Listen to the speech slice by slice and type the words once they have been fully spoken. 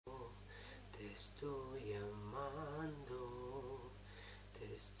estoy amando, te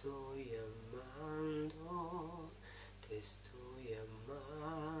estoy amando, te estoy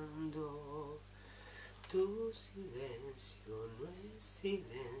amando. Tu silencio no es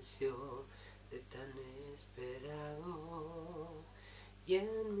silencio de tan esperado, y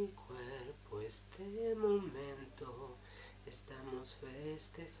en mi cuerpo este momento estamos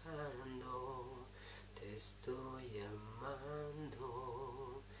festejando. Te estoy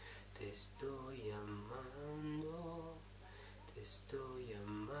amando, te estoy amando, te estoy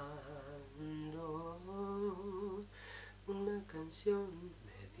amando. Una canción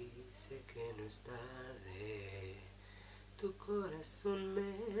me dice que no es tarde, tu corazón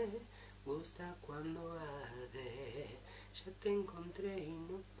me gusta cuando arde. Ya te encontré y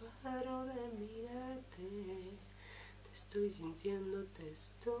no paro de mirarte, te estoy sintiendo, te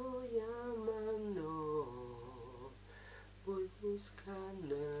estoy amando. Voy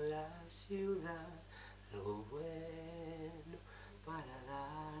buscando en la ciudad algo bueno para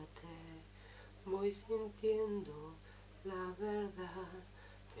darte. Voy sintiendo la verdad,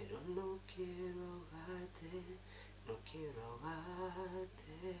 pero no quiero ahogarte, no quiero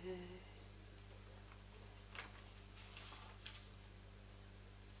ahogarte.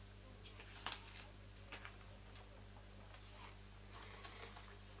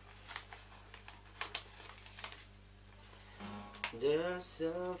 There's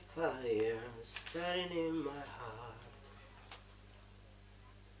a fire starting in my heart.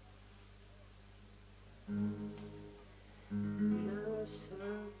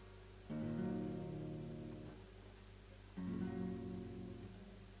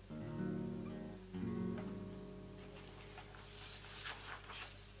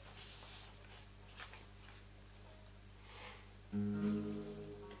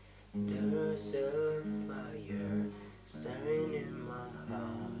 There's a fire starting in my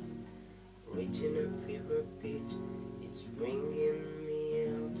heart, reaching a fever pitch, it's bringing me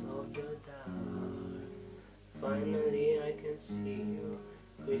out of the dark. Finally I can see you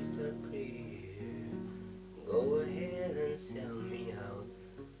crystal clear. Go ahead and sell me out,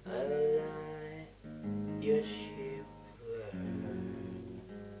 I lie, your ship learn.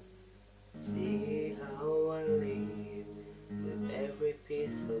 See how I live with every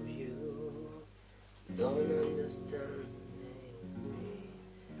piece of you. Don't understand me,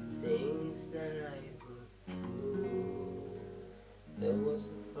 things that I would do. There was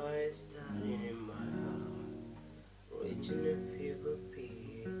a fire starting in my heart, reaching a fever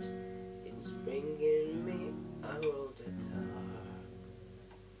pitch, it's bringing me out of the dark.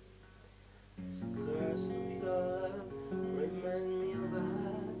 The scars of your love remind me of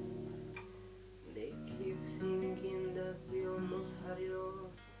us. They keep thinking that we almost had it all.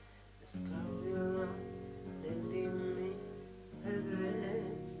 The scars of your love, they leave me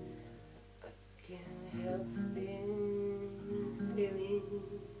breathless. I can't help feeling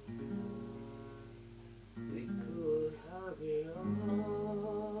we could have it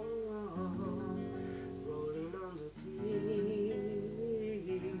all. Rolling on the deep,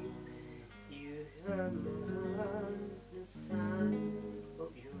 you have my heart inside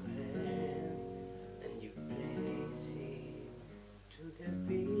of your hand, and you place it to the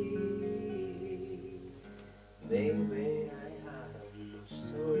beat. Baby, I have no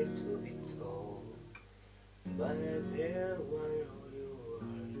story to be told, but I bear one of you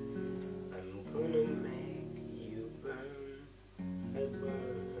are. I'm gonna make you burn, I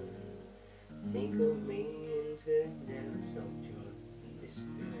burn. Think of me into the depths of your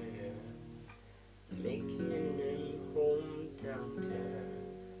despair, making them hometown turn,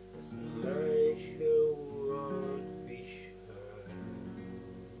 'cause mine sure won't be sure.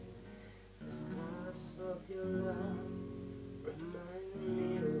 The scars of your love remind me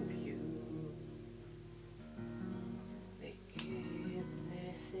of you. They keep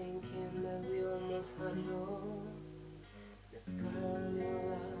thinking that we almost had it all. The scars of your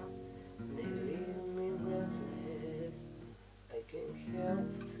love, they leave me breathless. I can't help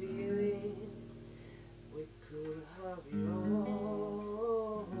feeling we could have it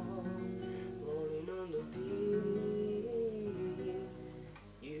all. Rolling on the deep,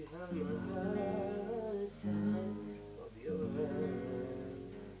 you have my heart inside of your hand,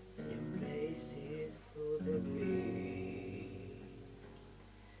 and you place it through the bleed.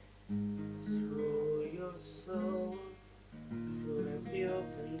 Through your soul, through every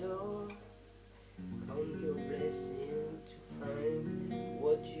open door, count your blessing to find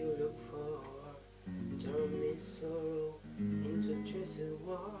what you look for. Turn me sorrow into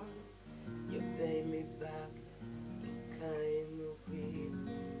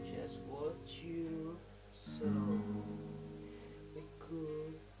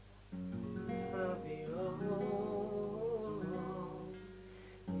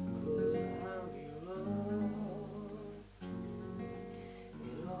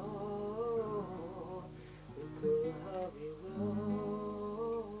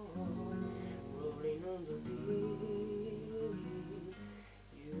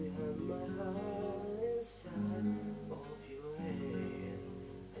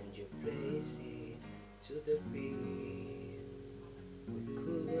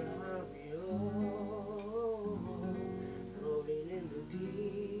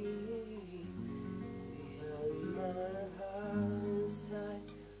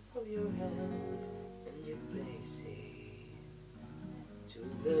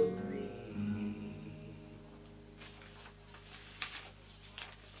the wind.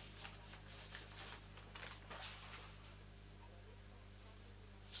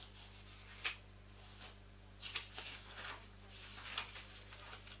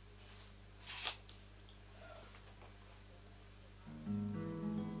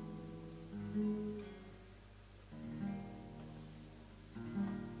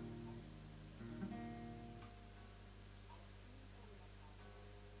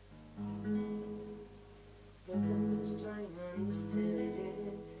 Always trying to understand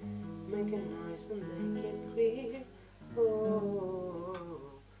it, make a noise and make it clear. Oh,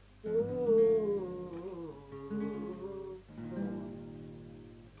 oh, oh.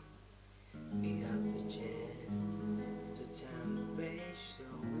 We have the chance to turn the page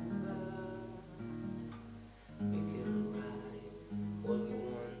over. We can write what we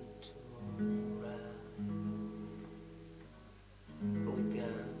want to write. We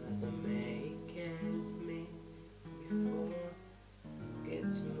got the makings me before it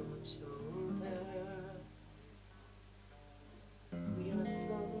gets much older. We are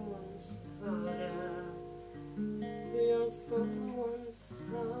someone's daughter. We are someone's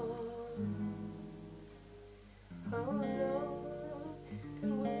son. How long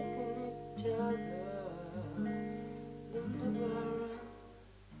can we look at each other? Down the barrel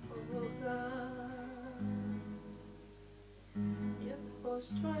of a gun. You're supposed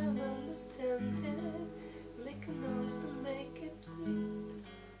to try and understand it, make a noise and make it weak.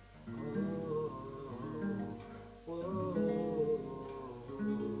 Oh, oh,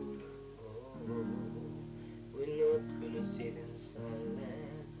 oh. We're not gonna sit in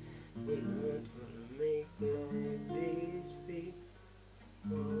silence. We're not gonna make like this big.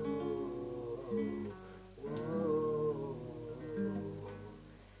 Oh, oh.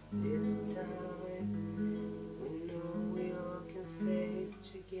 This time we know we all can stay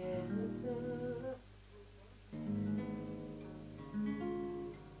together.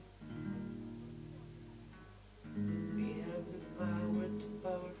 We have the power to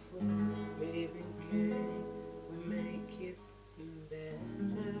powerful. We even can. We make it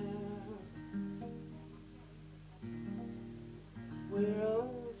better. We're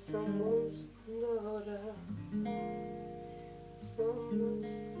all someone's daughter,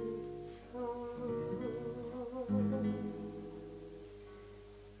 someone's son.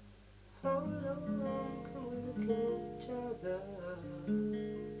 How long can we look at each other?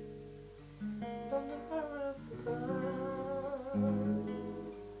 Down the barrel of the gun.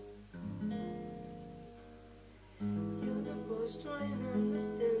 You're the boss trying to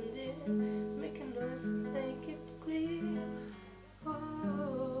understand it, make a noise and make it clear. Oh,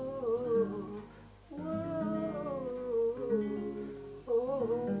 whoa, oh,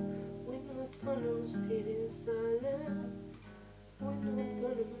 we're not gonna sit in silence. We're not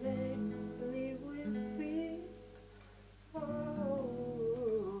gonna make believe we're free. Oh,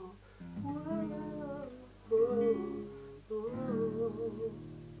 whoa, oh, oh.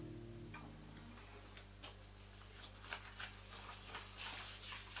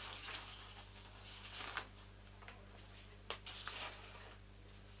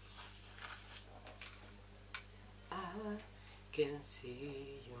 I can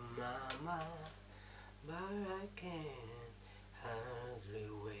see you, mama, but I can't hardly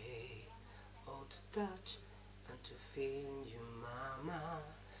wait. Oh, to touch and to feel you, mama.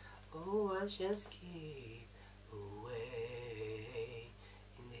 Oh, I just keep away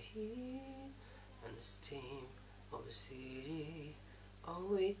in the heat and the steam of the city.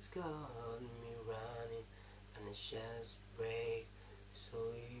 Oh, it's got me running and it's just break. So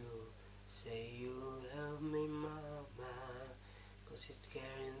you say you help me, mama, 'cause it's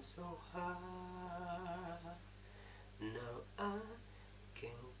getting so hard. No, I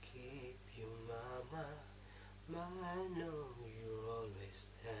can keep you, mama, but I know you're always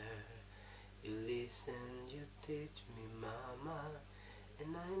there. You listen, you teach me, mama,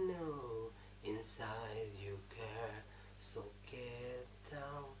 and I know inside you care. So get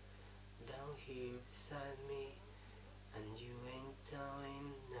down, down here beside me, and you ain't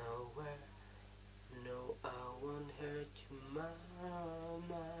going nowhere. No, I won't hurt you,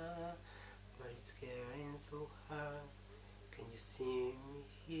 mama, but it's getting so hard. Can you see me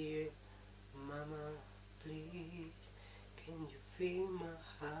here, mama, please? Can you feel my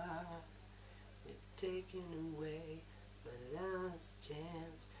heart? You're taking away my last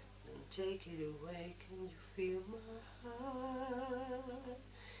chance. Don't take it away. Can you feel my heart?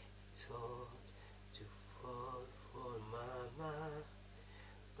 It's hard to fall for mama,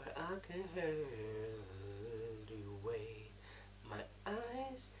 but I can hardly wait. My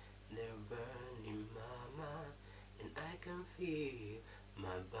eyes, they're burning, mama, and I can feel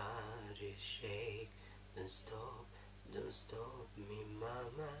my shake. Don't stop me,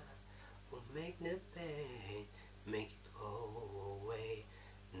 mama. Will make the pain, make it go away.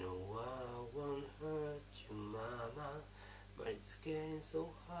 No, I won't hurt you, mama, but it's getting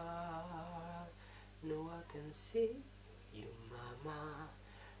so hard. No, I can see you, mama,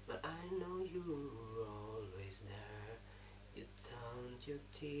 but I know you're always there. You taunt, you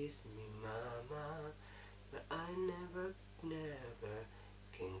tease me, mama, but I never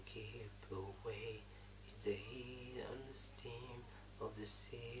can keep away. It's the heat and the steam of the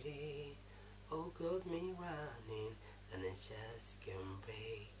city. Oh, got me running and I just can't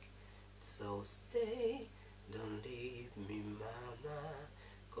break. So stay, don't leave me, mama,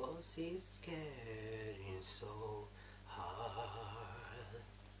 'cause it's getting so hard.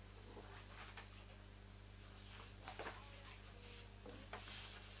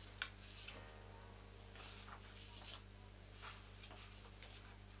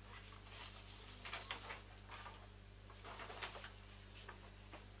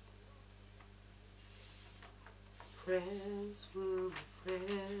 Friends will be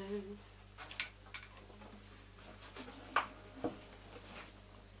friends,